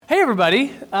Hey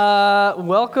everybody,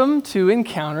 welcome to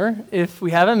Encounter. If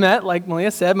we haven't met, like Malia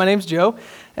said, my name's Joe,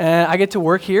 and I get to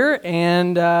work here,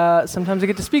 and sometimes I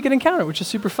get to speak at Encounter, which is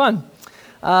super fun.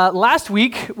 Last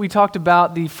week, we talked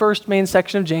about the first main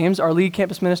section of James. Our lead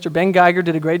campus minister, Ben Geiger,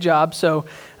 did a great job, so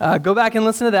go back and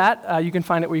listen to that. You can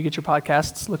find it where you get your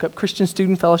podcasts. Look up Christian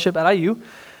Student Fellowship at IU.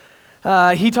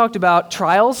 He talked about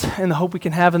trials and the hope we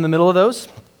can have in the middle of those.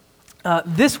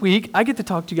 This week, I get to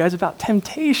talk to you guys about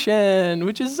temptation,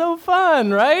 which is so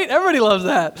fun, right? Everybody loves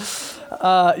that.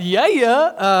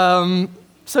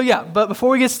 But before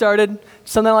we get started,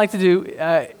 something I like to do,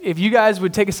 if you guys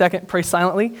would take a second, pray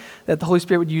silently, that the Holy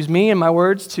Spirit would use me and my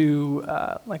words to,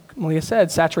 like Malia said,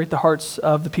 saturate the hearts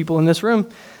of the people in this room.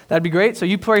 That'd be great. So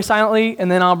you pray silently, and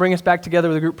then I'll bring us back together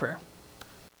with a group prayer.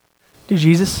 Dear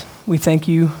Jesus, we thank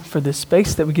you for this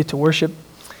space that we get to worship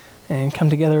and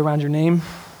come together around your name.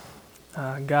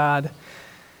 God,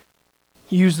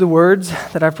 use the words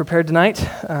that I've prepared tonight.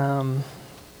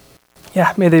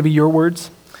 May they be your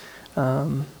words.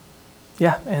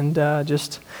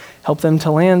 Just help them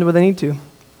to land where they need to.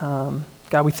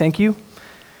 God, we thank you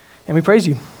and we praise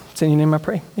you. It's in your name I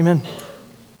pray. Amen.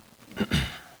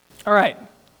 All right.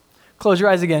 Close your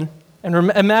eyes again and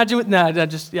imagine with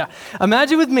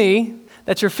me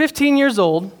that you're 15 years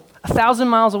old, 1,000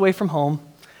 miles away from home,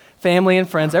 family and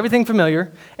friends, everything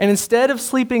familiar, and instead of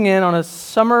sleeping in on a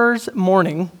summer's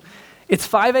morning, it's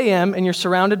 5 a.m. and you're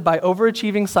surrounded by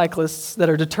overachieving cyclists that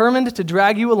are determined to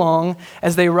drag you along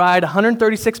as they ride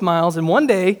 136 miles in one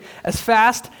day as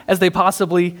fast as they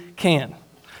possibly can.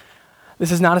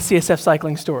 This is not a CSF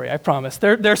cycling story, I promise.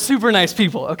 They're super nice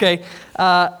people, okay?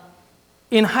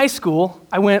 In high school,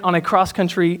 I went on a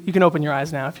cross-country, you can open your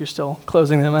eyes now if you're still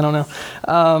closing them, I don't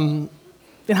know.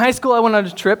 In high school, I went on a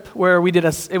trip where we did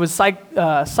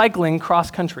cycling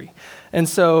cross-country. And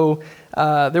so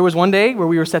there was one day where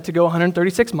we were set to go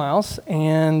 136 miles,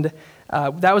 and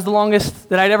that was the longest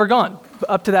that I'd ever gone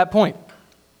up to that point.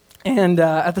 And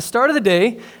at the start of the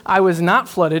day, I was not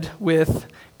flooded with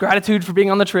gratitude for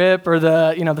being on the trip or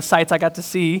the sights I got to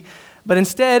see, but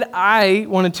instead I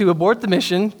wanted to abort the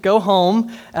mission, go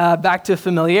home, back to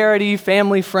familiarity,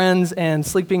 family, friends, and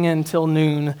sleeping in till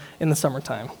noon in the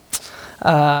summertime.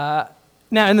 Now,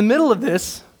 in the middle of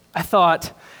this, I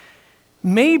thought,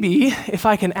 maybe if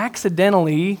I can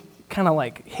accidentally kind of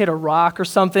like hit a rock or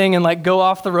something and like go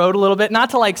off the road a little bit, not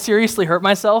to like seriously hurt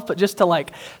myself, but just to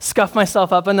like scuff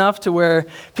myself up enough to where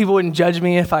people wouldn't judge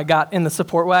me if I got in the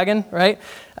support wagon, right?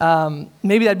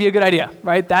 Maybe that'd be a good idea,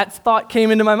 right? That thought came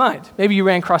into my mind. Maybe you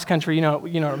ran cross country, you know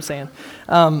what I'm saying.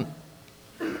 Now,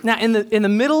 in the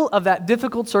middle of that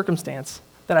difficult circumstance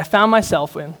that I found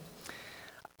myself in,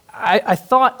 I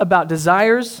thought about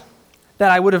desires that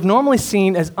I would have normally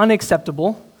seen as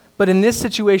unacceptable, but in this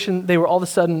situation, they were all of a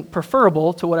sudden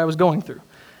preferable to what I was going through,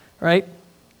 right?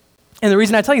 And the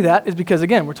reason I tell you that is because,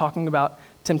 again, we're talking about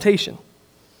temptation.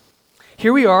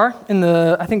 Here we are in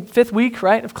the, I think, 5th week,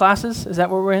 right, of classes. Is that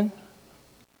what we're in?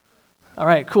 All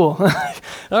right, cool.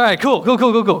 All right, cool.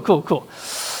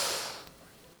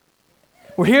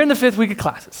 We're here in the 5th week of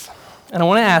classes, and I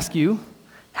want to ask you,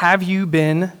 have you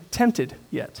been tempted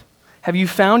yet? Have you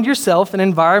found yourself in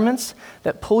environments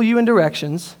that pull you in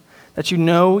directions that you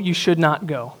know you should not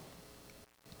go?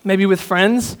 Maybe with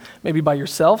friends, maybe by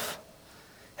yourself.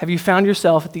 Have you found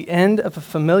yourself at the end of a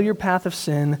familiar path of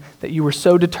sin that you were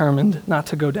so determined not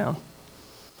to go down?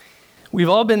 We've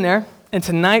all been there, and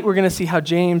tonight we're going to see how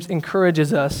James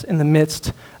encourages us in the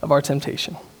midst of our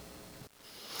temptation.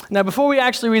 Now, before we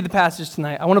actually read the passage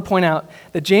tonight, I want to point out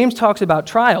that James talks about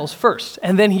trials first,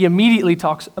 and then he immediately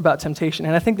talks about temptation.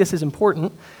 And I think this is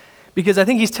important because I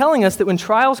think he's telling us that when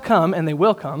trials come, and they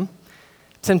will come,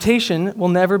 temptation will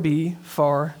never be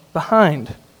far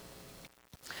behind.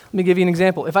 Let me give you an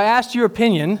example. If I asked your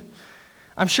opinion,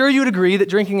 I'm sure you would agree that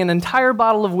drinking an entire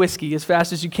bottle of whiskey as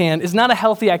fast as you can is not a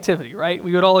healthy activity, right?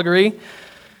 We would all agree.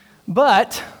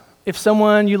 But if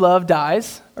someone you love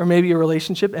dies, or maybe a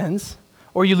relationship ends,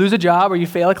 or you lose a job, or you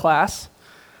fail a class,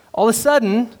 all of a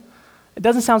sudden, it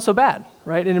doesn't sound so bad,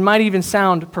 right? And it might even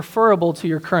sound preferable to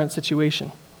your current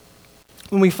situation.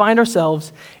 When we find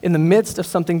ourselves in the midst of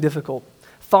something difficult,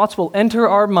 thoughts will enter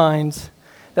our minds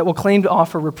that will claim to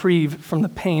offer reprieve from the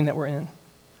pain that we're in.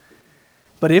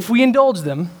 But if we indulge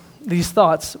them, these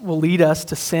thoughts will lead us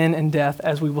to sin and death,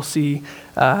 as we will see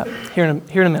here in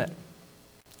a minute.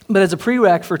 But as a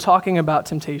prereq for talking about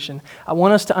temptation, I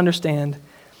want us to understand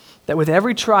that with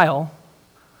every trial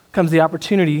comes the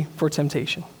opportunity for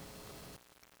temptation.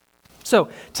 So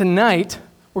tonight,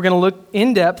 we're going to look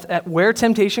in depth at where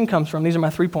temptation comes from. These are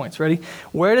my 3 points. Ready?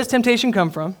 Where does temptation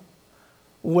come from?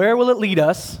 Where will it lead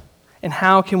us? And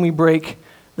how can we break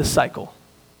the cycle?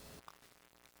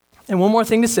 And one more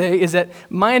thing to say is that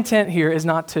my intent here is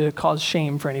not to cause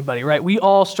shame for anybody, right? We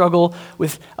all struggle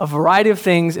with a variety of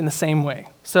things in the same way.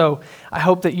 So I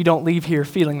hope that you don't leave here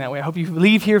feeling that way. I hope you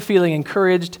leave here feeling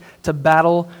encouraged to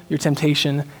battle your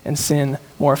temptation and sin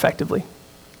more effectively.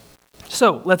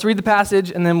 So let's read the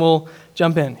passage and then we'll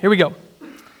jump in. Here we go.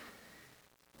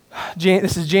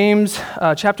 This is James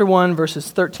chapter 1,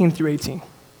 verses 13 through 18.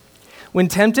 When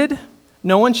tempted,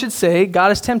 no one should say,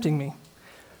 God is tempting me.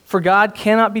 For God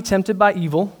cannot be tempted by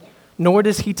evil, nor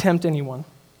does he tempt anyone.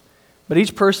 But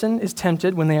each person is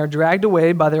tempted when they are dragged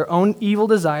away by their own evil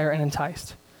desire and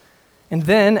enticed. And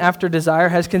then, after desire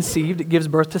has conceived, it gives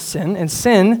birth to sin, and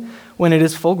sin, when it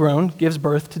is full grown, gives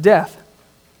birth to death.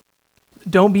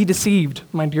 Don't be deceived,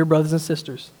 my dear brothers and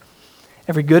sisters.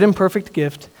 Every good and perfect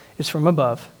gift is from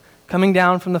above, coming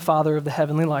down from the Father of the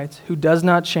heavenly lights, who does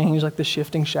not change like the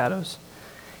shifting shadows.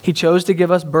 He chose to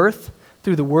give us birth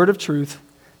through the word of truth,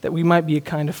 that we might be a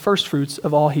kind of first fruits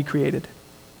of all he created.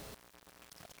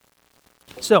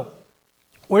 So,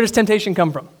 where does temptation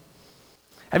come from?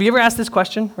 Have you ever asked this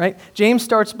question, right? James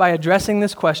starts by addressing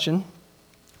this question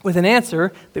with an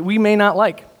answer that we may not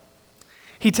like.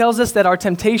 He tells us that our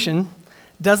temptation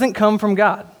doesn't come from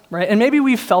God, right? And maybe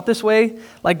we've felt this way,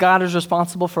 like God is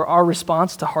responsible for our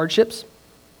response to hardships.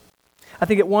 I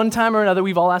think at one time or another,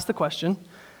 we've all asked the question,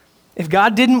 if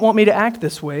God didn't want me to act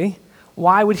this way,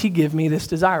 why would he give me this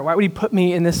desire? Why would he put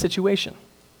me in this situation?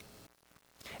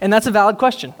 And that's a valid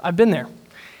question. I've been there.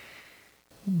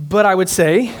 But I would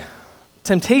say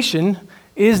temptation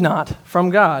is not from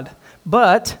God,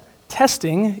 but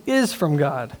testing is from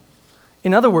God.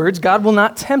 In other words, God will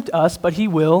not tempt us, but he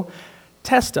will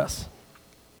test us.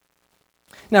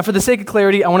 Now, for the sake of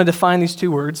clarity, I want to define these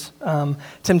two words.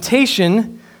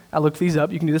 Temptation, I looked these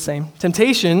up, you can do the same.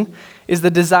 Temptation is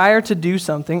the desire to do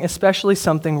something, especially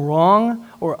something wrong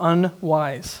or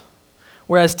unwise.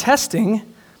 Whereas testing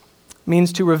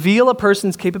means to reveal a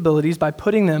person's capabilities by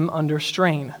putting them under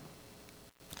strain.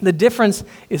 The difference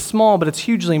is small, but it's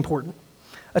hugely important.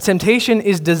 A temptation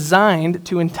is designed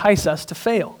to entice us to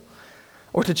fail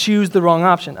or to choose the wrong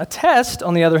option. A test,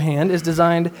 on the other hand, is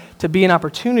designed to be an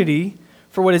opportunity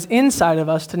for what is inside of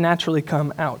us to naturally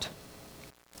come out.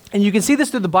 And you can see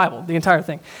this through the Bible, the entire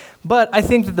thing. But I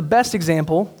think that the best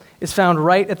example is found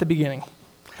right at the beginning.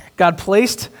 God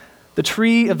placed the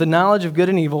tree of the knowledge of good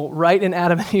and evil right in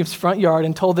Adam and Eve's front yard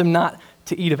and told them not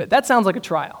to eat of it. That sounds like a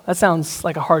trial. That sounds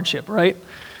like a hardship, right?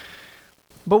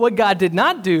 But what God did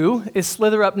not do is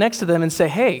slither up next to them and say,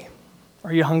 hey,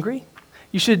 are you hungry?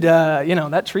 You should,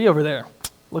 that tree over there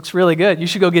looks really good. You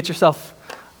should go get yourself,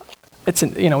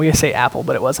 we say apple,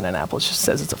 but it wasn't an apple. It just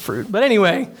says it's a fruit. But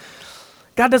anyway,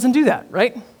 God doesn't do that,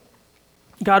 right?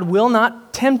 God will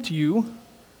not tempt you,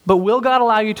 but will God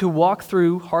allow you to walk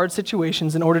through hard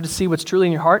situations in order to see what's truly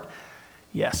in your heart?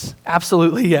 Yes,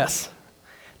 absolutely yes.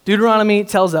 Deuteronomy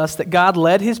tells us that God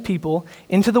led his people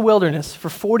into the wilderness for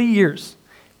 40 years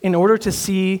in order to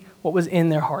see what was in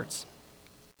their hearts.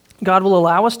 God will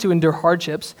allow us to endure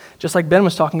hardships, just like Ben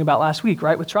was talking about last week,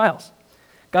 right, with trials.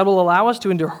 God will allow us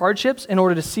to endure hardships in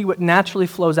order to see what naturally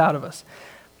flows out of us,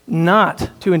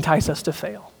 not to entice us to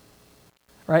fail.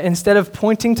 Right? Instead of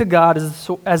pointing to God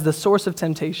as the source of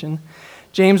temptation,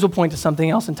 James will point to something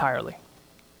else entirely.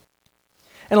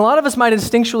 And a lot of us might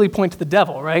instinctually point to the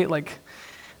devil, right? Like,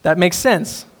 that makes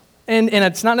sense. And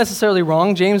it's not necessarily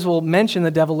wrong. James will mention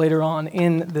the devil later on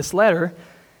in this letter,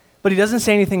 but he doesn't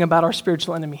say anything about our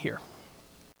spiritual enemy here.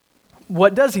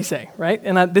 What does he say, right?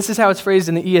 And this is how it's phrased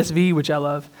in the ESV, which I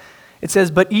love. It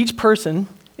says, but each person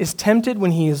is tempted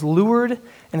when he is lured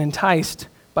and enticed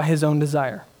by his own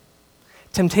desire.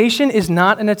 Temptation is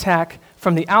not an attack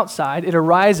from the outside. It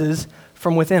arises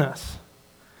from within us.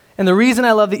 And the reason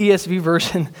I love the ESV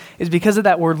version is because of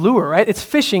that word lure, right? It's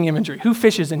fishing imagery. Who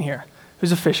fishes in here?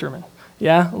 Who's a fisherman?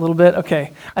 Yeah, a little bit?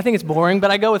 Okay. I think it's boring,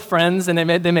 but I go with friends and they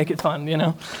make it fun,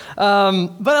 But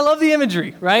I love the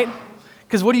imagery, right?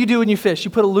 Because what do you do when you fish?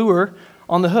 You put a lure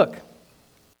on the hook.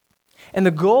 And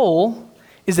the goal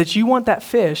is that you want that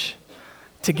fish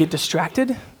to get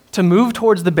distracted, to move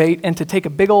towards the bait, and to take a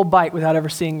big old bite without ever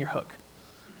seeing your hook,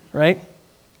 right?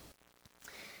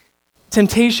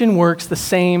 Temptation works the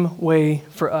same way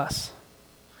for us.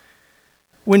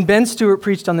 When Ben Stewart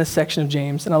preached on this section of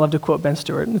James, and I love to quote Ben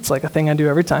Stewart, it's like a thing I do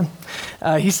every time,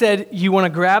 he said, you want to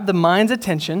grab the mind's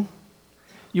attention,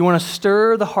 you want to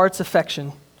stir the heart's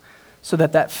affection so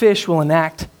that fish will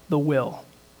enact the will,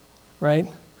 right?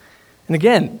 And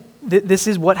again, this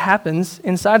is what happens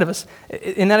inside of us.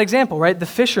 In that example, right, the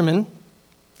fisherman,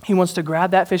 he wants to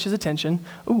grab that fish's attention.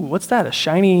 Ooh, what's that, a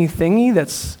shiny thingy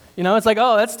that's, it's like,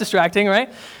 oh, that's distracting,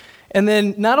 right? And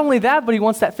then not only that, but he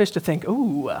wants that fish to think,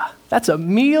 ooh, that's a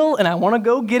meal and I want to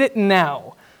go get it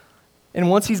now. And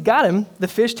once he's got him, the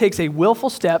fish takes a willful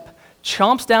step,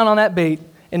 chomps down on that bait,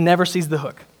 and never sees the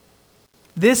hook.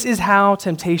 This is how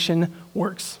temptation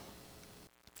works.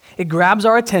 It grabs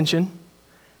our attention,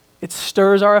 it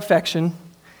stirs our affection,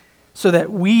 so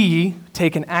that we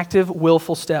take an active,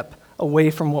 willful step away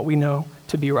from what we know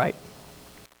to be right.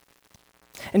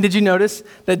 And did you notice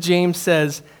that James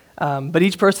says, but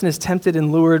each person is tempted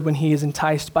and lured when he is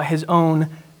enticed by his own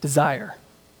desire.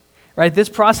 Right? This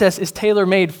process is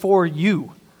tailor-made for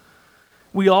you.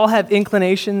 We all have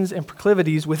inclinations and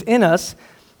proclivities within us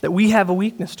that we have a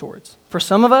weakness towards. For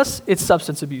some of us, it's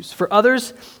substance abuse. For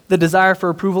others, the desire for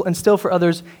approval, and still for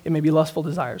others, it may be lustful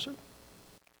desires.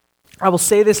 I will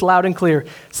say this loud and clear.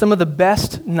 Some of the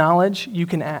best knowledge you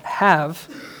can have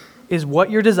is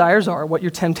what your desires are, what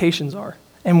your temptations are,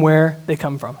 and where they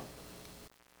come from.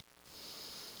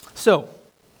 So,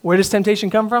 where does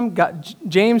temptation come from?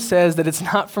 James says that it's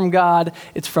not from God,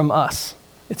 it's from us.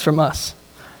 It's from us.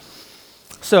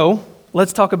 So,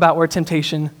 let's talk about where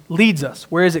temptation leads us.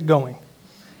 Where is it going?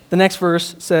 The next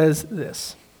verse says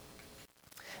this.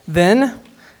 Then,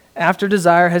 after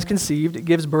desire has conceived, it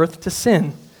gives birth to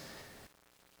sin.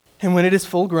 And when it is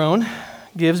full grown,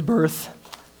 gives birth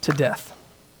to death.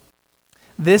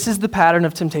 This is the pattern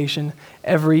of temptation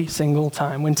every single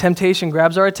time. When temptation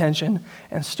grabs our attention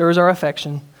and stirs our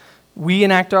affection, we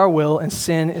enact our will and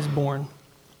sin is born.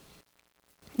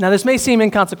 Now, this may seem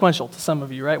inconsequential to some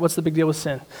of you, right? What's the big deal with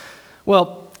sin?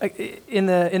 Well, in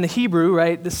the Hebrew,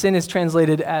 right, the sin is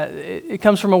translated as, it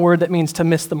comes from a word that means to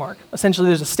miss the mark. Essentially,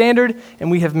 there's a standard, and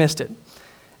we have missed it.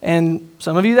 And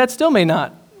some of you, that still may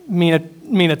not mean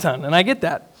a ton, and I get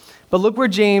that. But look where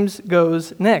James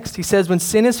goes next. He says, when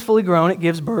sin is fully grown, it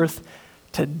gives birth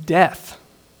to death.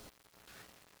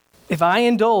 If I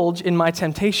indulge in my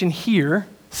temptation here,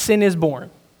 sin is born.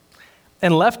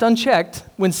 And left unchecked,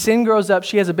 when sin grows up,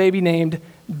 she has a baby named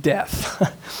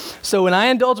death. So when I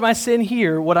indulge my sin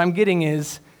here, what I'm getting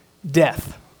is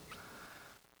death.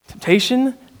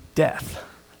 Temptation, death.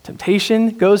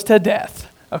 Temptation goes to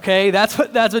death. Okay, that's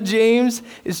what James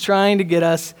is trying to get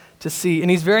us to see. And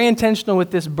he's very intentional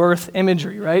with this birth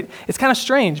imagery, right? It's kind of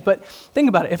strange, but think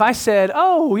about it. If I said,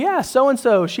 oh yeah,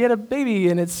 so-and-so, she had a baby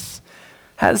and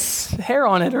has hair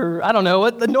on it, or I don't know,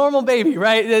 what the normal baby,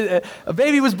 right? A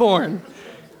baby was born.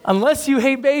 Unless you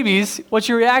hate babies, what's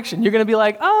your reaction? You're going to be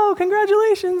like, oh,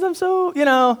 congratulations, I'm so,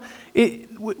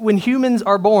 when humans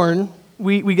are born,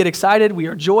 we get excited, we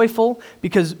are joyful,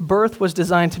 because birth was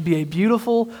designed to be a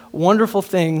beautiful, wonderful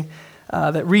thing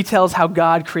that retells how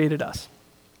God created us.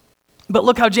 But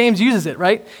look how James uses it,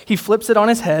 right? He flips it on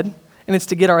his head, and it's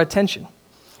to get our attention.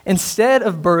 Instead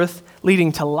of birth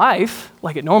leading to life,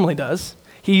 like it normally does,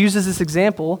 he uses this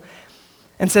example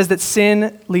and says that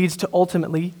sin leads to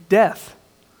ultimately death.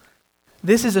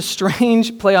 This is a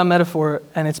strange play on metaphor,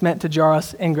 and it's meant to jar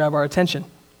us and grab our attention.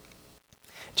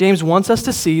 James wants us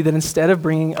to see that instead of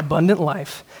bringing abundant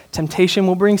life, temptation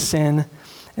will bring sin,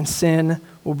 and sin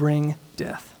will bring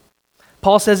death.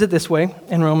 Paul says it this way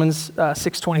in Romans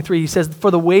 6:23. He says,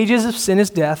 for the wages of sin is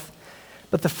death,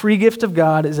 but the free gift of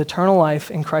God is eternal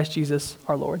life in Christ Jesus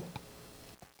our Lord.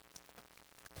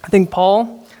 I think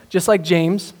Paul, just like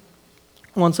James,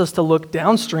 wants us to look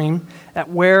downstream at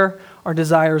where our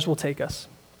desires will take us,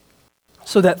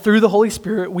 so that through the Holy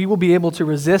Spirit, we will be able to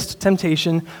resist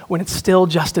temptation when it's still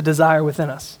just a desire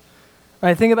within us. All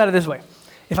right, think about it this way.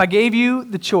 If I gave you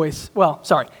the choice,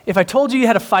 if I told you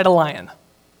had to fight a lion,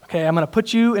 okay, I'm going to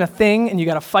put you in a thing and you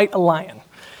got to fight a lion.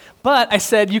 But I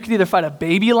said you could either fight a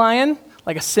baby lion,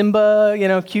 like a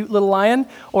Simba, cute little lion,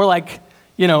 or like,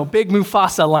 big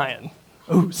Mufasa lion.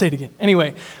 Ooh, say it again.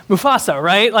 Anyway, Mufasa,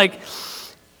 right? Like,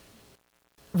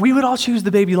 we would all choose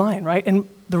the baby lion, right? And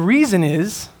the reason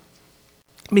is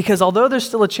because although there's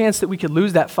still a chance that we could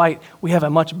lose that fight, we have a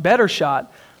much better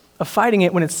shot of fighting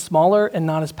it when it's smaller and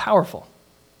not as powerful.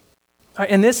 All right,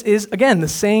 and this is, again, the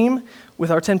same with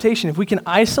our temptation. If we can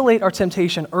isolate our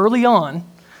temptation early on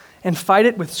and fight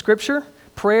it with scripture,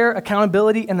 prayer,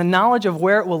 accountability, and the knowledge of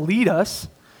where it will lead us,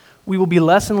 we will be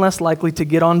less and less likely to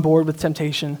get on board with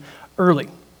temptation early.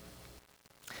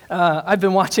 I've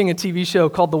been watching a TV show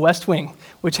called The West Wing,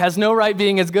 which has no right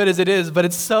being as good as it is, but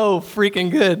it's so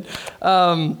freaking good.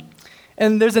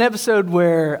 And there's an episode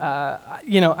where,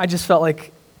 I just felt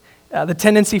like the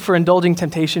tendency for indulging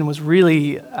temptation was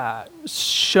really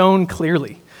shown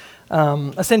clearly.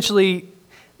 Essentially,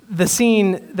 the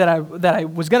scene that I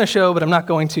was going to show, but I'm not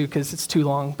going to because it's too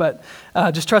long, but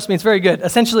just trust me, it's very good.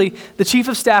 Essentially, the chief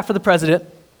of staff for the president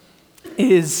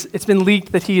it's been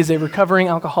leaked that he is a recovering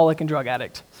alcoholic and drug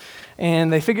addict.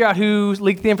 and they figure out who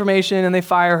leaked the information, and they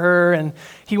fire her, and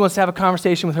he wants to have a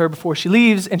conversation with her before she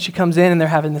leaves, and she comes in, and they're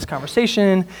having this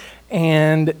conversation,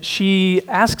 and she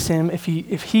asks him if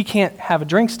he can't have a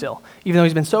drink still, even though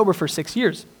he's been sober for 6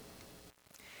 years.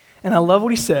 And I love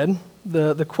what he said.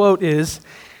 The quote is,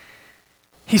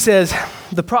 he says,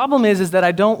 "The problem is that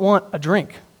I don't want a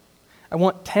drink. I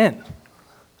want 10,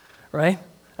 right?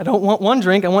 I don't want one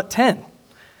drink, I want 10.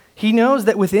 He knows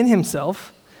that within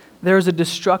himself, there is a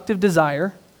destructive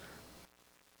desire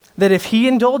that if he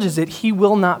indulges it, he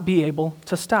will not be able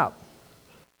to stop."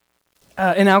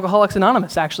 In Alcoholics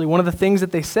Anonymous, actually, one of the things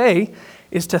that they say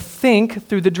is to think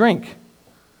through the drink.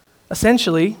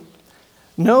 Essentially,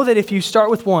 know that if you start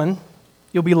with one,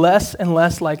 you'll be less and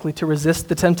less likely to resist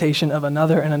the temptation of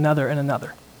another and another and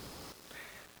another.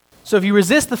 So if you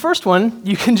resist the first one,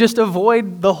 you can just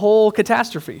avoid the whole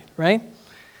catastrophe, right?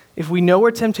 If we know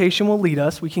where temptation will lead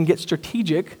us, we can get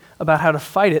strategic about how to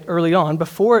fight it early on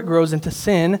before it grows into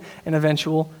sin and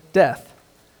eventual death.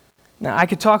 Now, I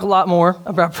could talk a lot more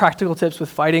about practical tips with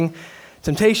fighting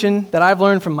temptation that I've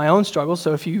learned from my own struggles,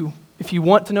 so if you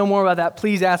want to know more about that,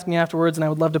 please ask me afterwards, and I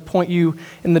would love to point you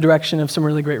in the direction of some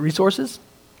really great resources.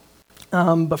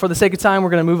 But for the sake of time, we're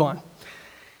going to move on.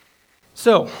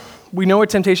 So, we know where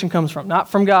temptation comes from, not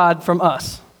from God, from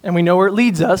us. And we know where it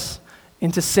leads us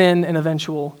into sin and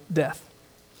eventual death.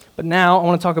 But now I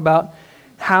want to talk about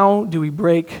how do we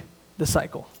break the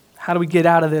cycle? How do we get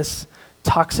out of this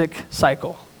toxic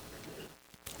cycle?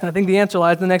 And I think the answer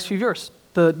lies in the next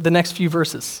few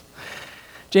verses.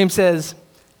 James says,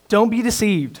 "Don't be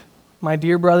deceived, my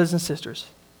dear brothers and sisters.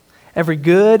 Every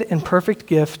good and perfect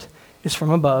gift is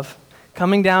from above,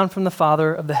 coming down from the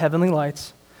Father of the heavenly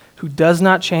lights, who does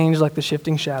not change like the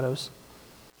shifting shadows.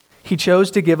 He chose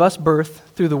to give us birth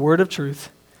through the word of truth,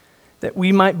 that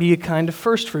we might be a kind of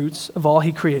first fruits of all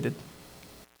he created."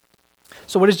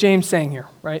 So what is James saying here,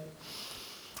 right?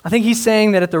 I think he's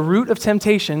saying that at the root of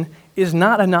temptation is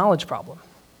not a knowledge problem.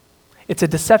 It's a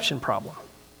deception problem.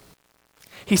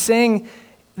 He's saying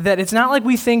that it's not like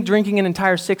we think drinking an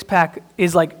entire six-pack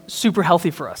is like super healthy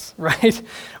for us, right?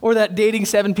 Or that dating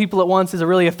 7 people at once is a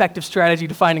really effective strategy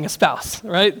to finding a spouse,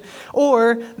 right?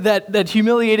 Or that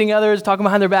humiliating others, talking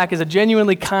behind their back is a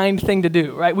genuinely kind thing to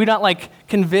do, right? We're not like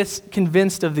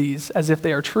convinced of these as if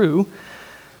they are true.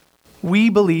 We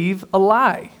believe a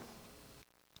lie.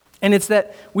 And it's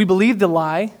that we believe the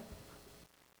lie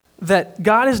that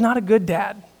God is not a good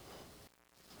dad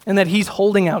and that he's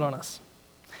holding out on us.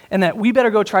 And that we better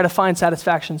go try to find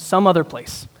satisfaction some other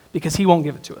place because he won't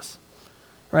give it to us,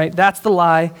 right? That's the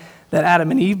lie that Adam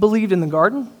and Eve believed in the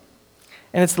garden,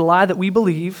 and it's the lie that we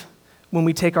believe when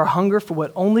we take our hunger for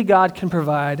what only God can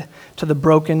provide to the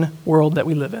broken world that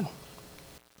we live in.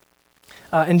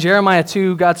 In Jeremiah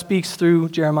 2, God speaks through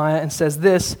Jeremiah and says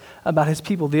this about his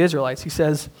people, the Israelites. He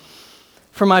says,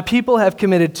 "For my people have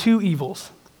committed 2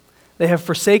 evils. They have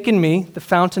forsaken me, the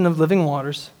fountain of living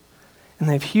waters, and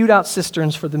they've hewed out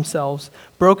cisterns for themselves,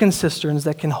 broken cisterns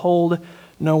that can hold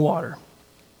no water."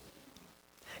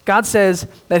 God says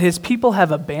that his people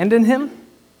have abandoned him,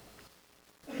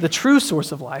 the true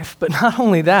source of life, but not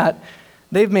only that,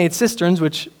 they've made cisterns,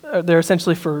 which they're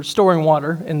essentially for storing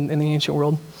water in the ancient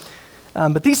world.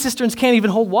 But these cisterns can't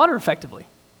even hold water effectively.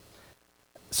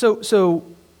 So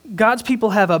God's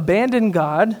people have abandoned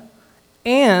God,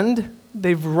 and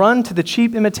they've run to the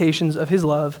cheap imitations of his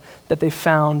love that they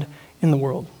found in the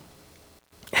world.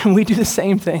 And we do the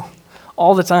same thing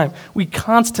all the time. We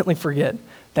constantly forget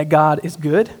that God is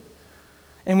good,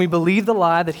 and we believe the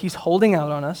lie that he's holding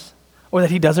out on us or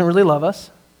that he doesn't really love us.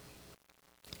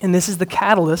 And this is the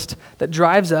catalyst that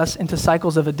drives us into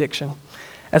cycles of addiction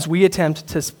as we attempt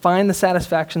to find the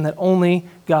satisfaction that only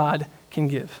God can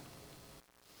give.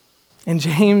 And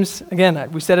James, again,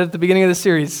 we said it at the beginning of the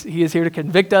series, he is here to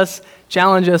convict us,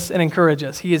 challenge us, and encourage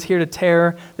us. He is here to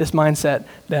tear this mindset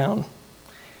down.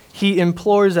 He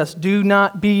implores us, do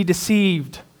not be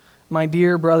deceived, my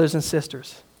dear brothers and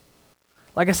sisters.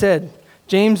 Like I said,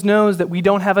 James knows that we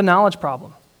don't have a knowledge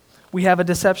problem. We have a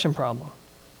deception problem,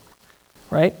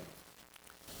 right?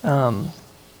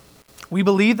 We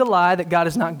believe the lie that God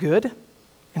is not good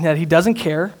and that he doesn't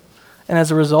care. And as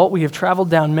a result, we have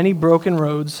traveled down many broken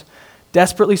roads,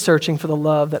 desperately searching for the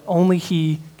love that only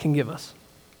he can give us.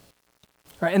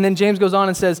 Right? And then James goes on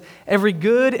and says, every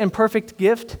good and perfect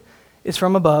gift is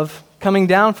from above, coming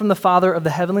down from the Father of the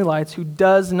heavenly lights, who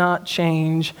does not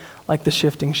change like the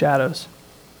shifting shadows.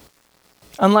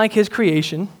 Unlike his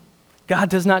creation, God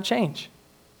does not change.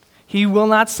 He will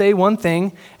not say one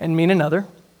thing and mean another.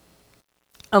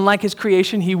 Unlike his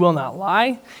creation, he will not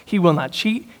lie, he will not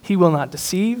cheat, he will not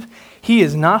deceive. He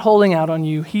is not holding out on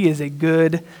you. He is a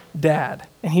good dad.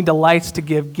 and he delights to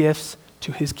give gifts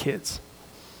to his kids.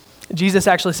 Jesus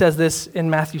actually says this in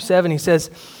Matthew 7. He says,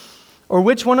 "Or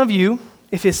which one of you,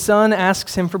 if his son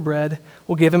asks him for bread,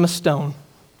 will give him a stone?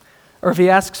 Or if he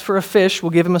asks for a fish, will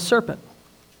give him a serpent?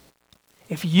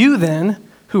 If you then,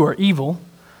 who are evil,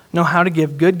 know how to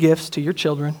give good gifts to your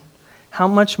children, how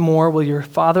much more will your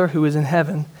Father who is in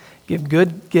heaven give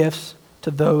good gifts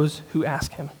to those who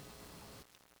ask him?"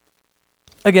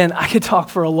 Again, I could talk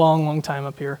for a long, long time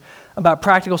up here about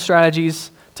practical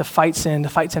strategies to fight sin, to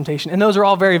fight temptation, and those are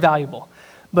all very valuable.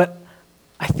 But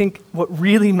I think what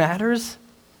really matters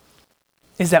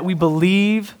is that we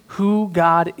believe who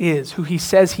God is, who he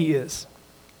says he is.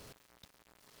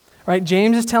 Right?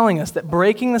 James is telling us that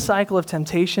breaking the cycle of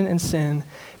temptation and sin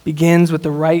begins with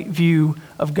the right view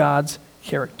of God's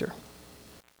character.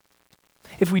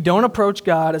 If we don't approach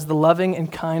God as the loving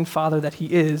and kind Father that he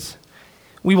is,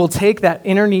 we will take that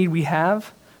inner need we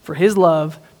have for his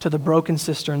love to the broken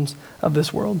cisterns of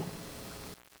this world.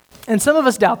 And some of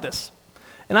us doubt this.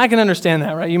 And I can understand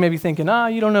that, right? You may be thinking,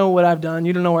 you don't know what I've done.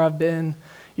 You don't know where I've been.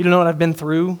 You don't know what I've been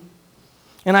through.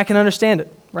 And I can understand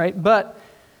it, right? But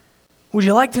would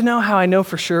you like to know how I know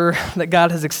for sure that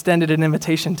God has extended an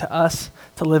invitation to us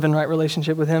to live in right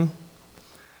relationship with him?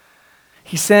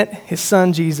 He sent his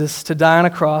son Jesus to die on a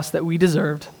cross that we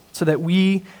deserved so that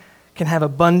we can have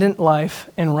abundant life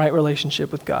and right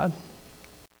relationship with God.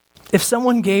 If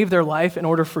someone gave their life in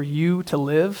order for you to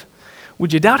live,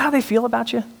 would you doubt how they feel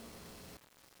about you?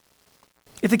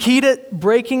 If the key to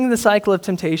breaking the cycle of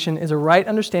temptation is a right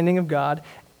understanding of God,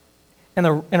 and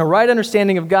a right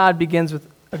understanding of God begins with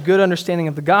a good understanding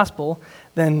of the gospel,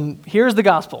 then here's the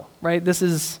gospel, right? This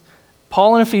is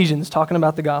Paul in Ephesians talking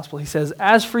about the gospel. He says,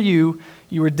 "As for you,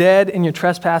 you were dead in your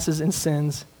trespasses and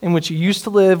sins, in which you used to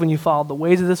live when you followed the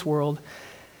ways of this world,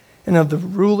 and of the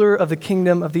ruler of the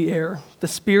kingdom of the air, the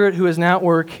spirit who is now at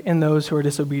work in those who are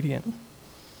disobedient.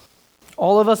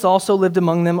 All of us also lived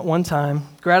among them at one time,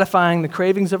 gratifying the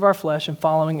cravings of our flesh and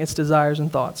following its desires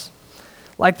and thoughts.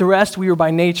 Like the rest, we were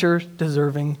by nature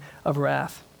deserving of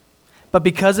wrath. But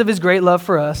because of his great love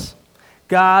for us,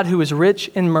 God, who is rich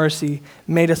in mercy,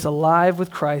 made us alive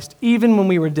with Christ, even when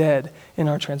we were dead in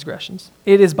our transgressions.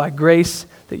 It is by grace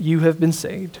that you have been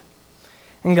saved.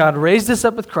 And God raised us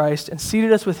up with Christ and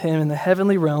seated us with him in the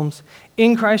heavenly realms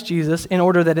in Christ Jesus, in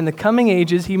order that in the coming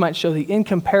ages he might show the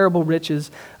incomparable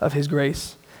riches of his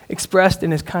grace, expressed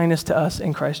in his kindness to us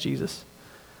in Christ Jesus.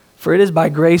 For it is by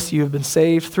grace you have been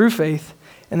saved through faith,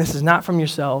 and this is not from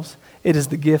yourselves. It is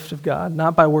the gift of God,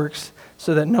 not by works,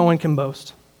 so that no one can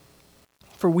boast.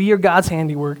 For we are God's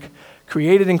handiwork,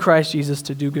 created in Christ Jesus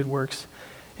to do good works,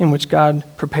 in which God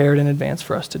prepared in advance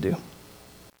for us to do."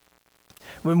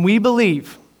 When we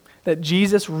believe that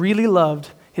Jesus really loved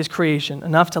his creation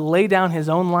enough to lay down his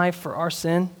own life for our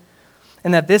sin,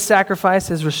 and that this sacrifice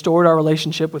has restored our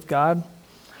relationship with God,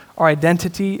 our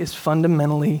identity is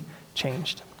fundamentally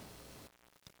changed.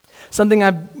 Something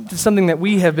that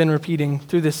we have been repeating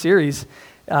through this series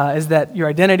is that your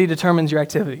identity determines your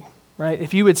activity, right?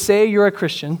 If you would say you're a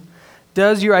Christian,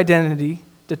 does your identity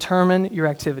determine your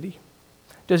activity?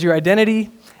 Does your identity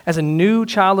as a new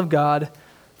child of God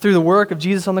through the work of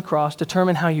Jesus on the cross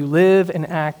determine how you live and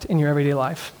act in your everyday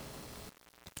life?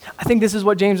 I think this is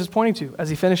what James is pointing to as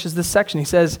he finishes this section. He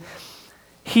says,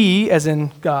 he, as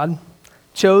in God,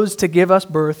 chose to give us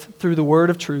birth through the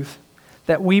word of truth,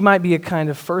 that we might be a kind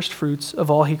of first fruits of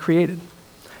all he created.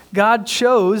 God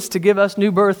chose to give us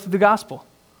new birth through the gospel.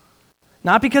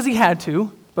 Not because he had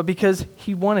to, but because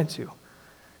he wanted to.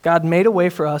 God made a way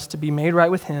for us to be made right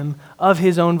with him of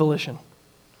his own volition.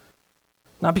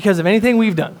 Not because of anything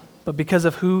we've done, but because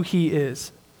of who he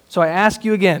is. So I ask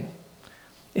you again,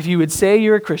 if you would say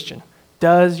you're a Christian,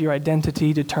 does your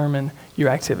identity determine your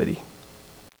activity?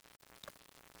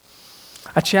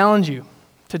 I challenge you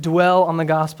to dwell on the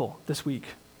gospel this week,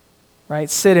 right?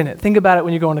 Sit in it. Think about it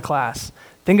when you're going to class.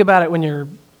 Think about it when you're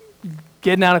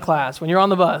getting out of class, when you're on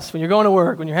the bus, when you're going to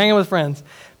work, when you're hanging with friends.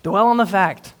 Dwell on the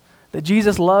fact that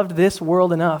Jesus loved this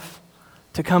world enough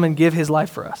to come and give his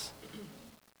life for us.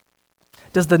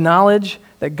 Does the knowledge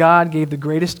that God gave the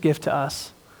greatest gift to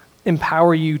us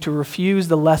empower you to refuse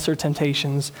the lesser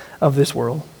temptations of this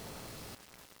world?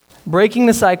 Breaking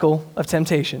the cycle of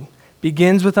temptation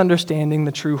begins with understanding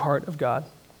the true heart of God.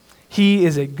 He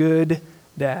is a good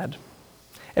dad.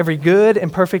 Every good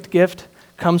and perfect gift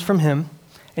comes from him,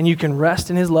 and you can rest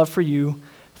in his love for you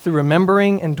through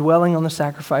remembering and dwelling on the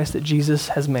sacrifice that Jesus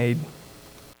has made.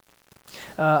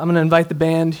 I'm going to invite the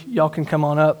band. Y'all can come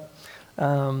on up.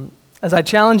 As I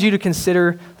challenge you to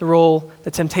consider the role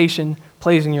that temptation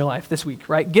plays in your life this week,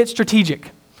 right? Get strategic.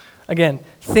 Again,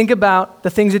 think about the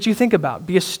things that you think about.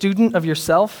 Be a student of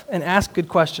yourself and ask good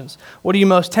questions. What are you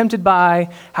most tempted by?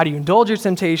 How do you indulge your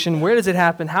temptation? Where does it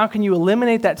happen? How can you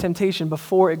eliminate that temptation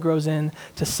before it grows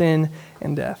into sin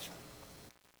and death?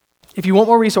 If you want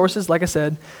more resources, like I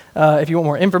said, if you want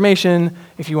more information,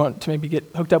 if you want to maybe get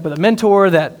hooked up with a mentor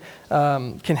that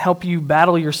can help you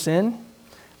battle your sin,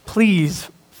 please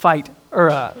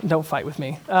don't fight with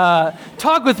me.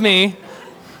 Talk with me.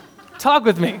 Talk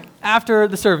with me after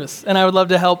the service, and I would love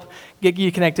to help get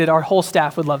you connected. Our whole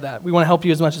staff would love that. We want to help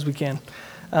you as much as we can.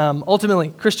 Ultimately,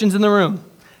 Christians in the room,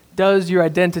 does your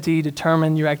identity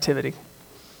determine your activity?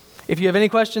 If you have any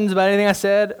questions about anything I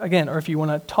said, again, or if you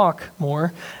want to talk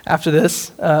more after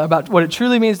this about what it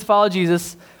truly means to follow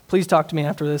Jesus, please talk to me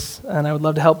after this, and I would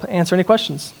love to help answer any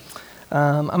questions.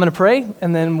 I'm going to pray,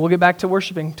 and then we'll get back to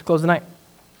worshiping to close the night.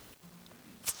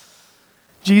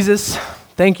 Jesus,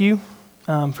 thank you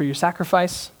for your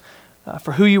sacrifice,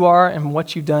 for who you are and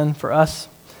what you've done for us.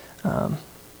 God,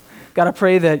 I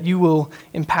pray that you will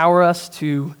empower us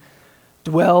to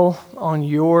dwell on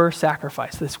your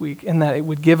sacrifice this week, and that it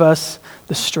would give us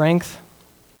the strength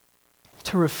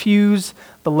to refuse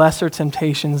the lesser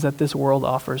temptations that this world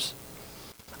offers.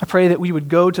 I pray that we would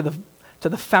go to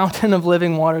the fountain of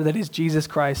living water that is Jesus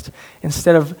Christ,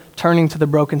 instead of turning to the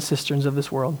broken cisterns of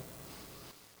this world.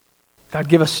 God,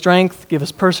 give us strength, give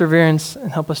us perseverance,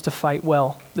 and help us to fight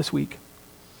well this week.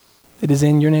 It is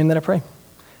in your name that I pray.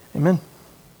 Amen.